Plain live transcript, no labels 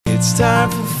It's time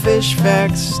for Fish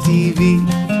Facts TV.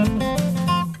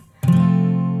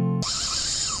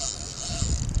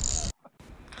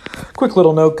 Quick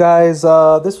little note, guys.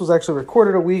 This was actually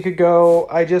recorded a week ago.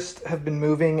 I just have been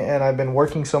moving and I've been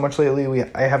working so much lately.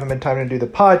 I haven't been time to do the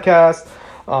podcast.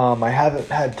 I haven't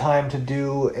had time to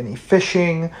do any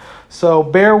fishing. So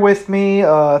bear with me.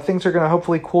 Things are going to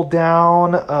hopefully cool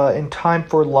down in time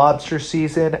for lobster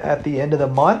season at the end of the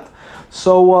month.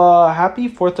 So happy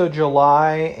 4th of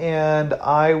July, and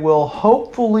I will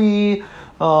hopefully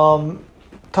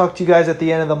talk to you guys at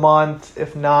the end of the month,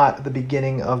 if not the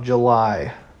beginning of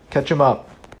July. Catch them up.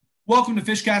 Welcome to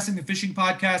Fishcasting, the fishing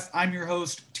podcast. I'm your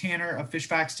host, Tanner of Fish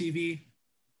Facts TV.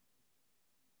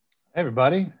 Hey,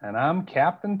 everybody, and I'm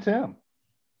Captain Tim.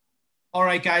 All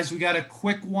right, guys, we got a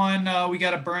quick one we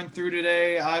got to burn through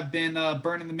today. I've been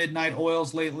burning the midnight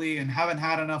oils lately and haven't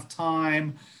had enough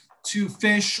time to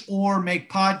fish or make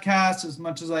podcasts as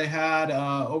much as I had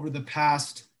over the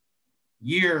past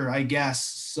year, I guess.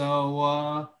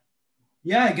 So,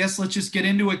 yeah, I guess let's just get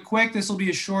into it quick. This will be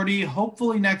a shorty.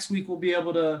 Hopefully next week we'll be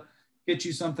able to get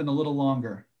you something a little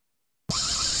longer.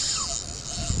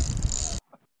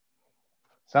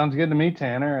 Sounds good to me,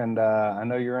 Tanner, and I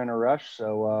know you're in a rush,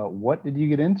 so what did you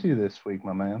get into this week,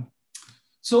 my man?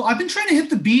 So I've been trying to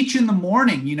hit the beach in the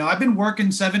morning. You know, I've been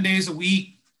working 7 days a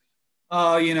week,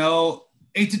 8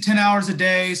 to 10 hours a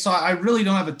day. So I really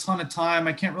don't have a ton of time.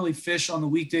 I can't really fish on the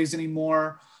weekdays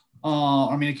anymore.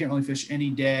 I can't really fish any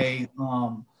day.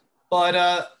 But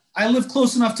I live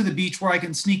close enough to the beach where I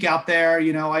can sneak out there.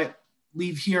 You know, I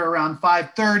leave here around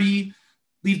 5:30,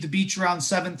 leave the beach around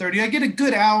 7:30. I get a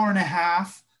good hour and a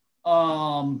half.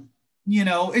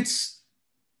 It's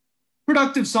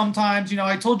productive sometimes. You know,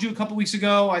 I told you a couple weeks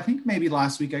ago, I think maybe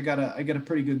last week, I got a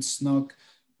pretty good snook.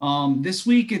 This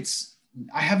week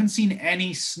I haven't seen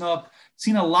any snook,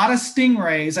 seen a lot of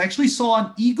stingrays. I actually saw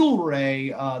an eagle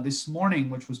ray this morning,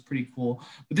 which was pretty cool.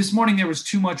 But this morning there was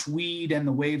too much weed and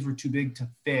the waves were too big to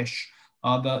fish.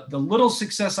 The little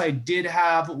success I did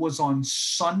have was on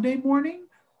Sunday morning.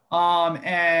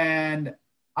 And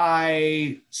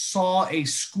I saw a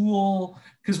school,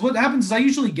 because what happens is I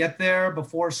usually get there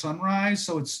before sunrise,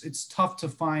 so it's tough to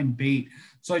find bait.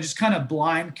 So I just kind of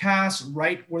blind cast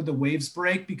right where the waves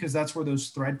break, because that's where those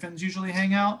thread fins usually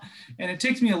hang out. And it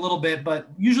takes me a little bit, but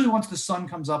usually once the sun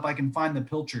comes up, I can find the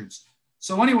pilchards.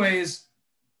 So anyways,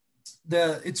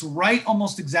 it's right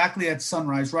almost exactly at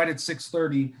sunrise, right at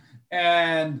 6:30,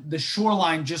 and the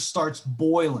shoreline just starts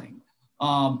boiling.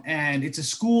 And it's a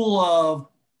school of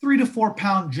 3 to 4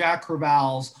 pound jack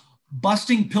crevalles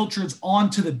busting pilchards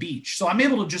onto the beach. So I'm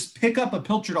able to just pick up a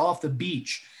pilchard off the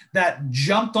beach that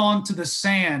jumped onto the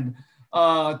sand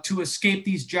to escape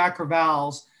these jack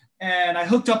crevalles. And I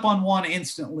hooked up on one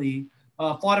instantly,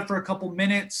 fought it for a couple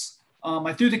minutes.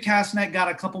 I threw the cast net, got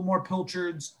a couple more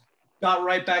pilchards, got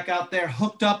right back out there,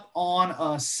 hooked up on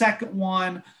a second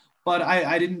one, but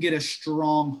I didn't get a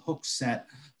strong hook set.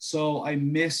 So I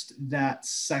missed that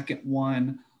second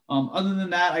one. Other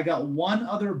than that, I got one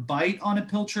other bite on a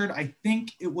pilchard. I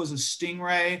think it was a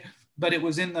stingray, but it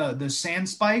was in the sand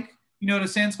spike. You know what a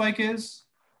sand spike is?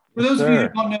 For those of you who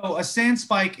don't know, a sand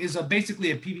spike is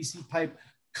basically a PVC pipe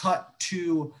cut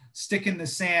to stick in the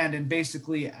sand and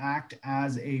basically act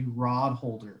as a rod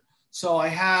holder. So I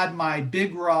had my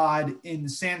big rod in the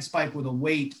sand spike with a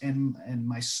weight and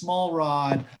my small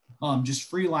rod just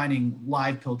freelining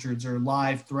live pilchards or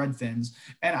live thread fins.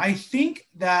 And I think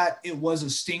that it was a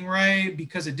stingray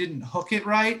because it didn't hook it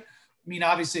right. I mean,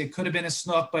 obviously it could have been a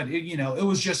snook, but it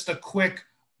was just a quick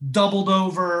doubled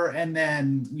over and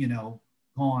then,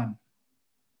 gone.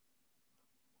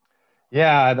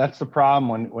 Yeah, that's the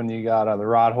problem when you got the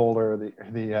rod holder,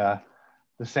 the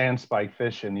sand spike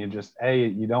fishing.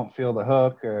 You don't feel the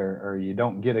hook or you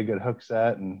don't get a good hook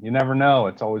set, and you never know.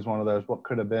 It's always one of those what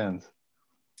could have been.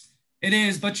 It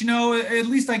is, but at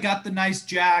least I got the nice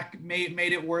jack, made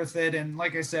it worth it. And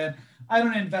like I said, I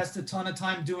don't invest a ton of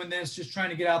time doing this, just trying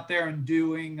to get out there and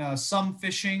doing some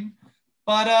fishing.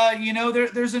 But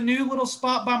there's a new little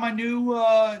spot by my new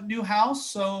house,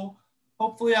 so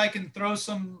hopefully I can throw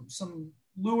some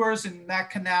lures in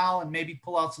that canal and maybe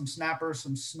pull out some snapper,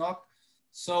 some snook.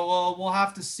 So we'll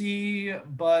have to see.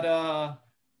 But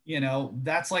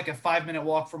that's like a 5-minute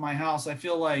walk from my house. I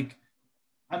feel like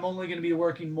I'm only going to be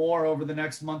working more over the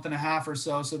next month and a half or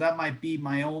so. So that might be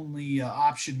my only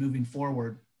option moving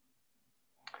forward.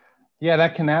 Yeah,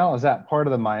 that canal, is that part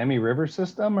of the Miami River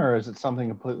system or is it something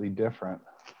completely different?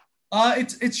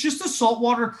 It's just a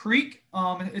saltwater creek.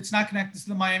 It's not connected to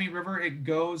the Miami River. It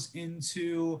goes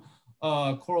into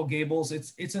Coral Gables.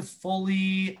 It's a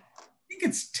fully, I think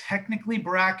it's technically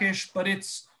brackish, but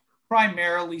it's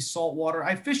primarily saltwater.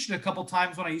 I fished it a couple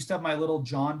times when I used to have my little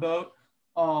John boat.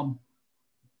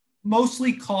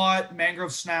 Mostly caught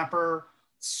mangrove snapper,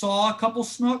 saw a couple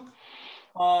snook,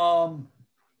 I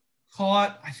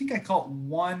think I caught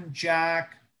one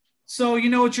jack. So,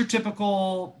 it's your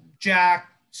typical jack,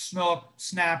 snook,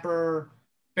 snapper,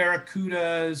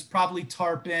 barracudas, probably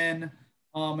tarpon.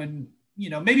 And,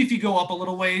 maybe if you go up a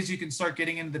little ways, you can start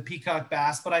getting into the peacock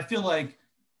bass. But I feel like,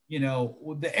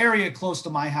 the area close to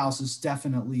my house is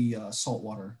definitely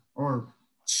saltwater or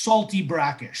salty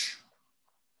brackish.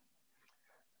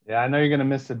 Yeah, I know you're going to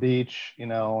miss the beach,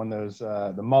 when there's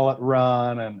the mullet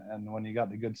run and when you got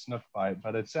the good snook bite.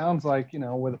 But it sounds like,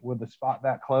 with the spot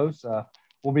that close,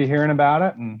 we'll be hearing about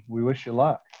it, and we wish you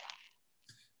luck.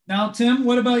 Now, Tim,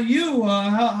 what about you?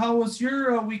 How was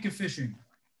your week of fishing?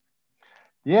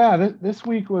 Yeah, this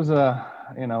week was,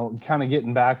 kind of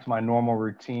getting back to my normal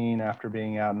routine after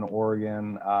being out in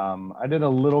Oregon. I did a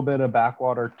little bit of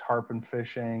backwater tarpon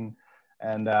fishing.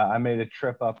 And I made a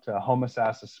trip up to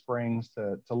Homosassa Springs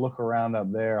to look around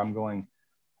up there. I'm going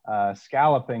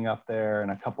scalloping up there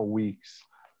in a couple weeks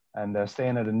and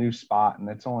staying at a new spot. And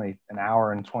it's only an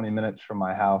hour and 20 minutes from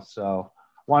my house. So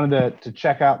wanted to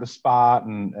check out the spot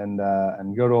and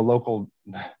go to a local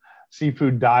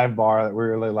seafood dive bar that we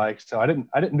really like. So I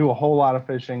didn't do a whole lot of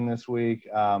fishing this week,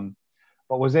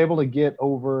 but was able to get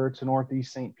over to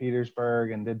Northeast St. Petersburg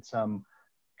and did some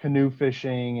canoe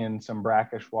fishing and some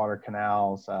brackish water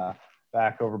canals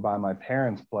back over by my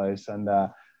parents' place. And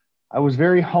I was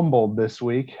very humbled this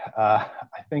week. I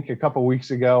think a couple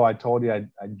weeks ago, I told you I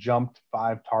jumped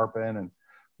 5 tarpon, and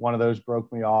one of those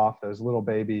broke me off. Those little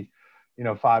baby,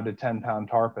 5 to 10 pound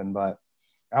tarpon, but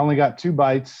I only got 2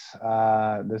 bites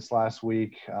this last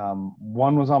week.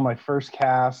 One was on my first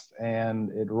cast and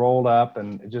it rolled up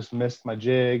and it just missed my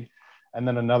jig. And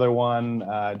then another one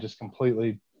just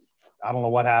completely, I don't know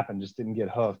what happened, just didn't get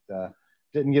hooked.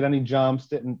 Didn't get any jumps,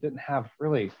 didn't have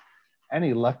really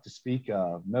any luck to speak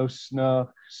of. No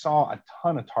snook, saw a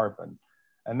ton of tarpon.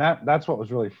 And that's what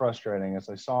was really frustrating, as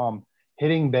I saw them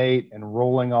hitting bait and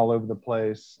rolling all over the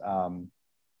place.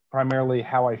 Primarily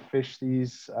how I fish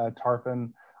these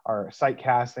tarpon are sight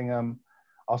casting them.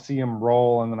 I'll see them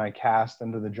roll and then I cast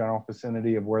into the general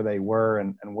vicinity of where they were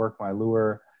and work my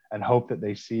lure and hope that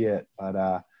they see it.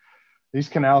 But these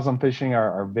canals I'm fishing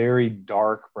are very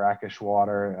dark, brackish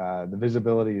water. The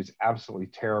visibility is absolutely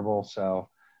terrible. So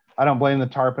I don't blame the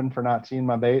tarpon for not seeing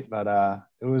my bait, but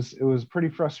it was pretty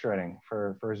frustrating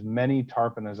for as many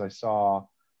tarpon as I saw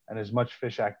and as much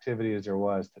fish activity as there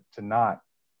was to not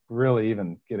really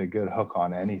even get a good hook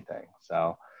on anything.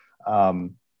 So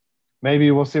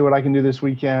maybe we'll see what I can do this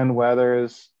weekend. Weather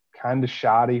is kind of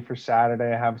shoddy for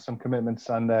Saturday. I have some commitments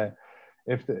Sunday.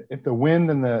 If the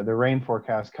wind and the rain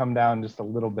forecast come down just a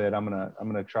little bit, I'm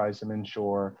gonna try some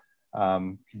inshore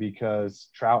because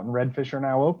trout and redfish are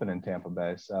now open in Tampa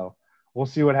Bay. So we'll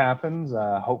see what happens.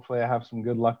 Hopefully I have some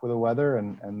good luck with the weather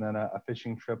and then a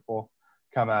fishing trip will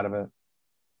come out of it.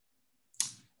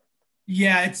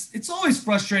 Yeah, it's always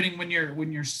frustrating when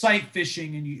you're sight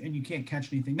fishing and you can't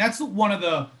catch anything. That's one of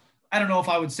the, I don't know if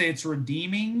I would say it's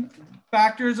redeeming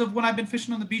factors of when I've been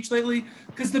fishing on the beach lately,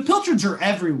 because the pilchards are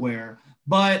everywhere.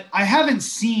 But I haven't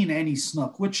seen any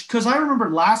snook, because I remember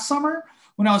last summer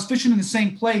when I was fishing in the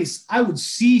same place, I would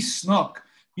see snook,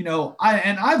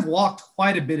 I've walked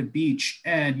quite a bit of beach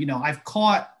and, I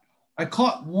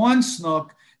caught one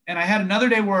snook and I had another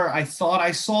day where I thought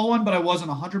I saw one, but I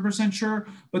wasn't 100% sure.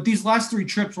 But these last 3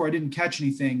 trips where I didn't catch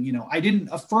anything, I didn't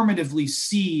affirmatively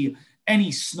see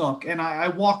any snook and I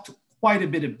walked quite a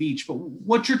bit of beach. But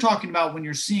what you're talking about when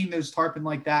you're seeing those tarpon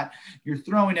like that, you're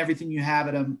throwing everything you have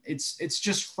at them. It's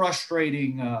just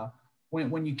frustrating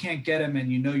when you can't get them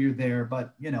and you're there.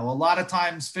 But a lot of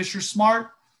times fish are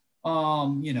smart.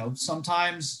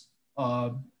 Sometimes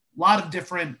a lot of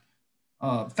different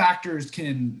factors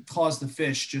can cause the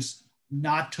fish just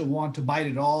not to want to bite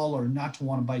at all or not to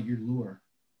want to bite your lure.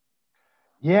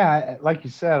 Yeah, like you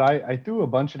said, I threw a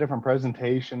bunch of different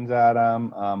presentations at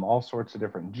them, all sorts of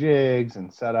different jigs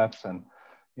and setups and,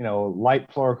 light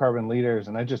fluorocarbon leaders,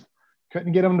 and I just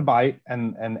couldn't get them to bite.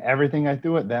 And everything I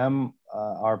threw at them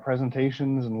are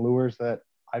presentations and lures that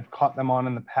I've caught them on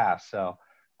in the past. So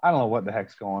I don't know what the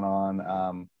heck's going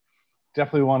on.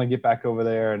 Definitely want to get back over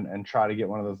there and try to get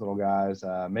one of those little guys.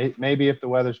 Maybe if the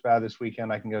weather's bad this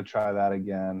weekend, I can go try that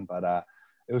again. But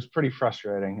it was pretty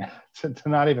frustrating to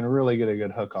not even really get a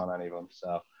good hook on any of them.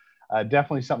 So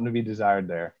definitely something to be desired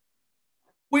there.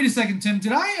 Wait a second, Tim.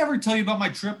 Did I ever tell you about my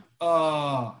trip?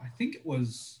 I think it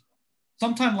was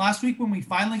sometime last week when we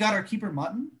finally got our keeper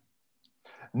mutton.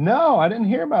 No, I didn't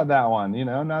hear about that one.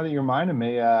 Now that you reminded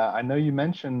me, I know you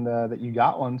mentioned that you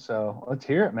got one, so let's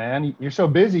hear it, man. You're so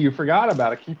busy, you forgot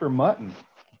about a keeper mutton.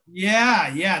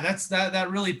 Yeah, that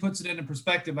really puts it into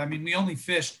perspective. I mean, we only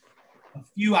fished a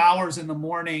few hours in the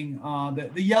morning.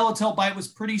 The yellowtail bite was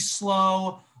pretty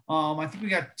slow. I think we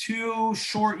got two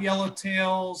short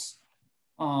yellowtails,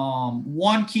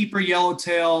 one keeper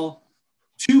yellowtail,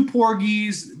 two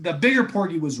porgies. The bigger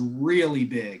porgy was really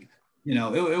big.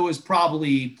 It was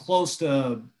probably close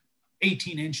to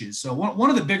 18 inches. So one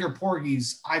of the bigger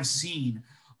porgies I've seen.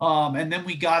 And then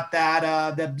we got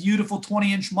that beautiful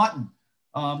 20-inch mutton.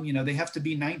 They have to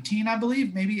be 19, I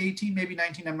believe, maybe 18, maybe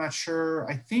 19. I'm not sure.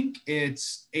 I think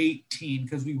it's 18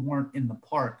 because we weren't in the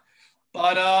park.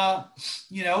 But,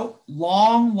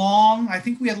 long, I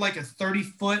think we had like a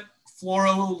 30-foot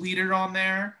fluoro leader on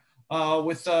there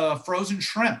with frozen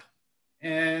shrimp.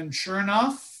 And sure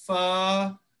enough,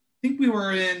 I think we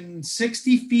were in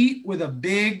 60 feet with a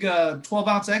big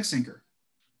 12-ounce egg sinker.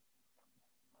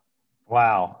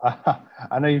 Wow.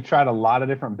 I know you've tried a lot of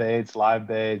different baits, live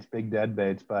baits, big dead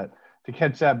baits, but to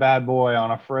catch that bad boy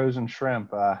on a frozen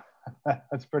shrimp,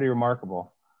 that's pretty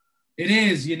remarkable. It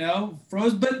is,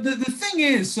 frozen. But the thing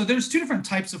is, so there's two different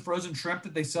types of frozen shrimp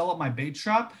that they sell at my bait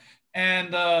shop.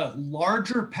 And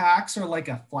larger packs are like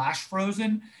a flash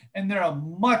frozen, and they're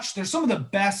some of the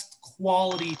best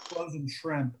quality frozen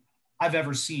shrimp I've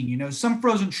ever seen. Some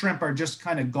frozen shrimp are just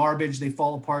kind of garbage. They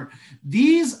fall apart.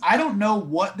 These, I don't know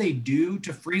what they do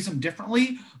to freeze them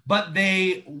differently, but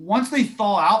once they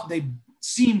thaw out, they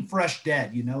seem fresh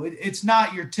dead. It's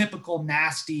not your typical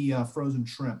nasty frozen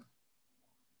shrimp.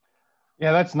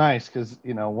 Yeah, that's nice because,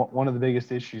 one of the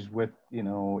biggest issues with,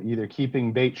 either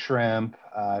keeping bait shrimp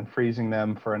and freezing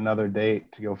them for another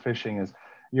date to go fishing is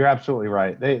you're absolutely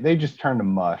right. They just turn to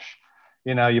mush.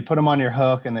 You put them on your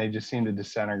hook and they just seem to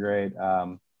disintegrate.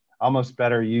 Almost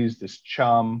better used as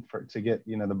chum to get,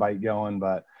 the bite going.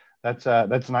 But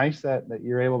that's nice that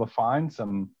you're able to find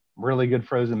some really good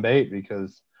frozen bait,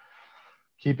 because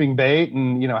keeping bait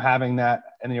and, having that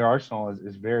in your arsenal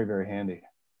is very, very handy.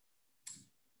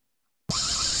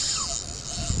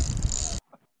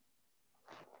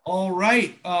 All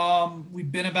right.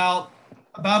 We've been about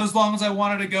as long as I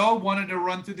wanted to go. Wanted to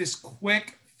run through this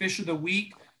quick fish of the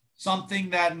week, something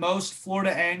that most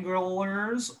Florida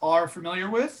anglers are familiar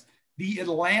with: the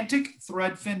Atlantic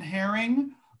threadfin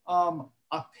herring,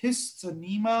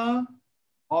 Apistonema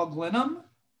auglinum.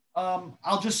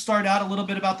 I'll just start out a little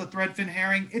bit about the threadfin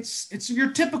herring. It's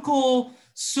your typical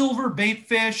silver bait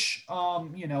fish.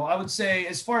 I would say,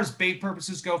 as far as bait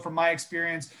purposes go, from my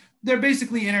experience, they're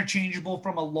basically interchangeable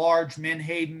from a large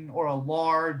menhaden or a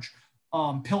large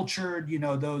pilchard,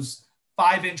 those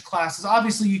 5-inch classes.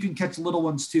 Obviously, you can catch little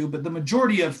ones too, but the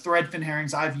majority of threadfin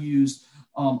herrings I've used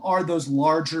are those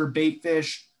larger bait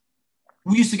fish.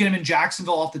 We used to get them in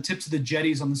Jacksonville off the tips of the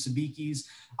jetties on the sabikis.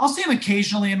 I'll see them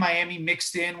occasionally in Miami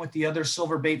mixed in with the other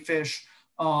silver bait fish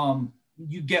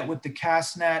you get with the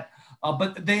cast net.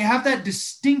 But they have that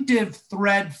distinctive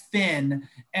thread fin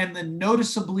and the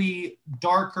noticeably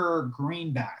darker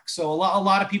greenback. So a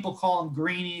lot of people call them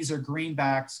greenies or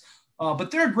greenbacks,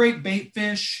 but they're a great bait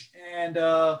fish. And,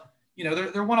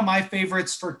 they're one of my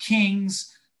favorites for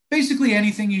kings. Basically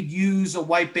anything you'd use, a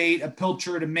white bait, a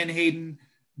pilchard, a menhaden,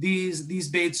 these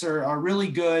baits are really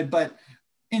good. But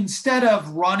instead of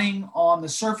running on the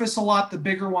surface a lot, the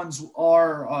bigger ones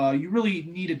are, you really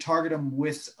need to target them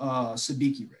with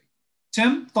sabiki rig.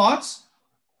 Tim, thoughts?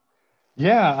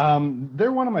 Yeah,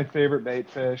 they're one of my favorite bait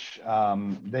fish.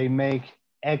 They make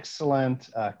excellent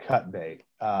cut bait.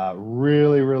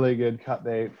 Really, really good cut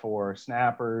bait for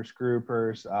snappers,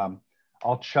 groupers.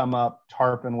 I'll chum up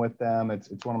tarpon with them.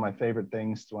 It's one of my favorite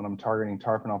things when I'm targeting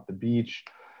tarpon off the beach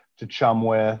to chum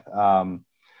with.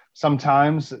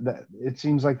 Sometimes it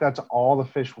seems like that's all the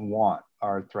fish want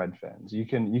are thread fins. You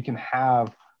can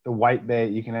have the white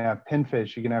bait, you can have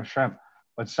pinfish, you can have shrimp.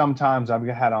 But sometimes I've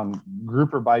had on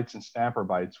grouper bites and snapper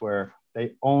bites where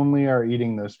they only are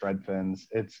eating those thread fins.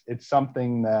 It's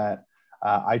something that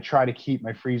I try to keep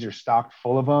my freezer stocked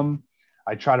full of them.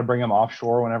 I try to bring them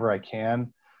offshore whenever I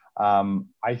can.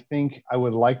 I think I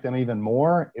would like them even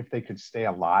more if they could stay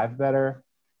alive better.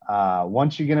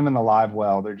 Once you get them in the live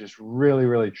well, they're just really,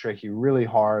 really tricky, really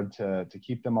hard to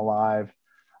keep them alive.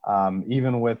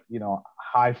 Even with,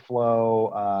 high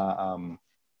flow,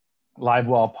 live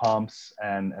well pumps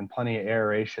and plenty of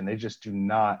aeration, they just do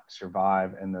not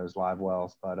survive in those live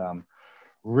wells. But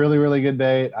really, really good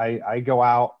bait. I go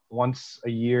out once a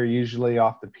year, usually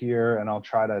off the pier, and I'll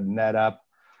try to net up,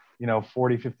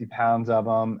 40, 50 pounds of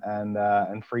them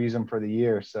and freeze them for the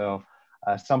year. So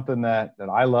something that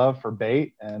I love for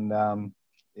bait. And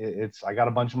I got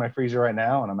a bunch in my freezer right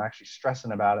now, and I'm actually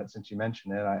stressing about it since you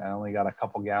mentioned it. I only got a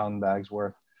couple gallon bags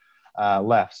worth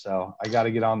left, so I got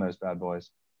to get on those bad boys.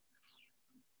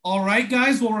 All right,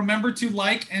 guys. Well, remember to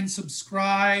like and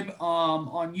subscribe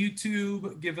on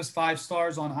YouTube. Give us 5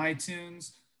 stars on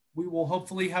iTunes. We will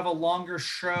hopefully have a longer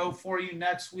show for you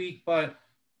next week, but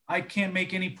I can't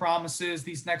make any promises.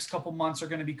 These next couple months are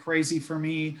going to be crazy for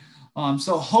me.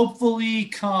 So hopefully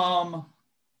come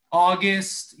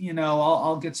August,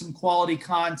 I'll get some quality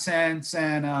content,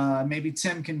 and maybe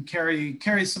Tim can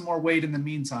carry some more weight in the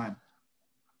meantime.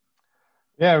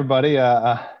 Yeah, everybody.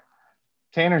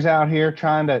 Tanner's out here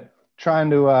trying to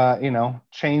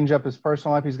change up his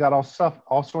personal life. He's got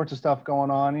all sorts of stuff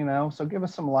going on, so give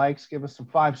us some likes, give us some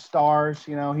 5 stars.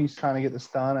 He's trying to get this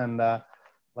done, and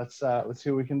let's see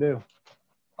what we can do.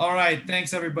 All right.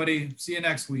 Thanks, everybody. See you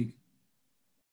next week.